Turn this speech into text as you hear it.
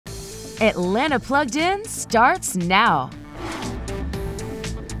Atlanta Plugged In starts now.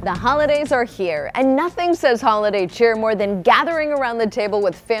 The holidays are here, and nothing says holiday cheer more than gathering around the table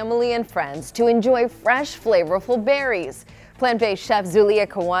with family and friends to enjoy fresh, flavorful berries. Plant-based chef Zulia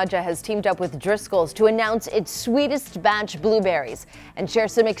Kawaja has teamed up with Driscolls to announce its sweetest batch blueberries and share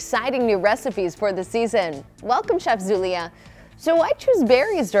some exciting new recipes for the season. Welcome, Chef Zulia. So why choose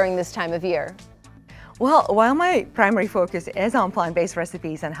berries during this time of year? Well, while my primary focus is on plant-based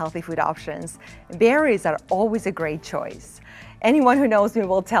recipes and healthy food options, berries are always a great choice. Anyone who knows me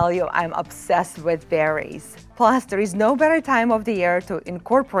will tell you I'm obsessed with berries. Plus, there is no better time of the year to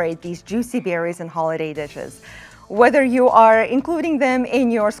incorporate these juicy berries in holiday dishes. Whether you are including them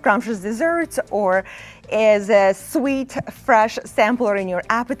in your scrumptious desserts or as a sweet, fresh sampler in your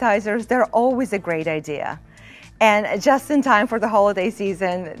appetizers, they're always a great idea. And just in time for the holiday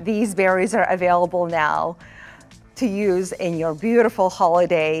season, these berries are available now to use in your beautiful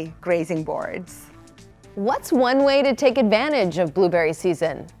holiday grazing boards. What's one way to take advantage of blueberry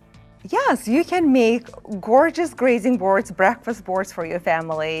season? Yes, you can make gorgeous grazing boards, breakfast boards for your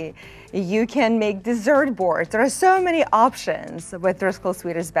family. You can make dessert boards. There are so many options with Driscoll's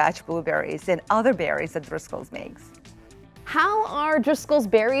Sweetest Batch blueberries and other berries that Driscoll's makes. How are Driscoll's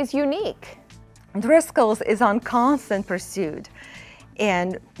berries unique? Driscoll's is on constant pursuit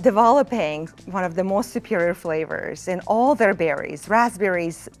in developing one of the most superior flavors in all their berries,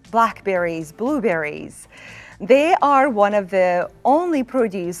 raspberries, blackberries, blueberries. They are one of the only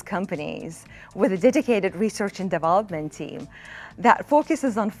produce companies with a dedicated research and development team that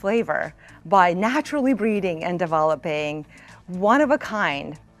focuses on flavor by naturally breeding and developing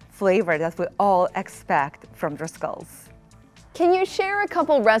one-of-a-kind flavor that we all expect from Driscoll's. Can you share a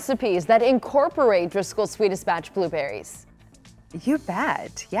couple recipes that incorporate Driscoll's Sweetest Batch blueberries? You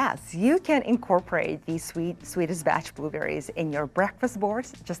bet. Yes, you can incorporate these Sweetest Batch blueberries in your breakfast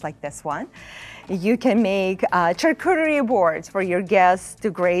boards, just like this one. You can make charcuterie boards for your guests to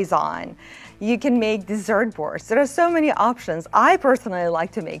graze on. You can make dessert boards. There are so many options. I personally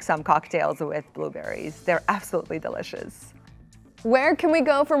like to make some cocktails with blueberries. They're absolutely delicious. Where can we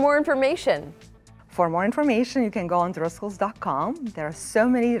go for more information? For more information, you can go on Driscolls.com. There are so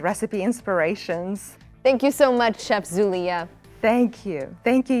many recipe inspirations. Thank you so much, Chef Zulia. Thank you.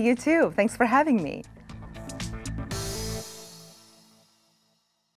 Thank you, you too. Thanks for having me.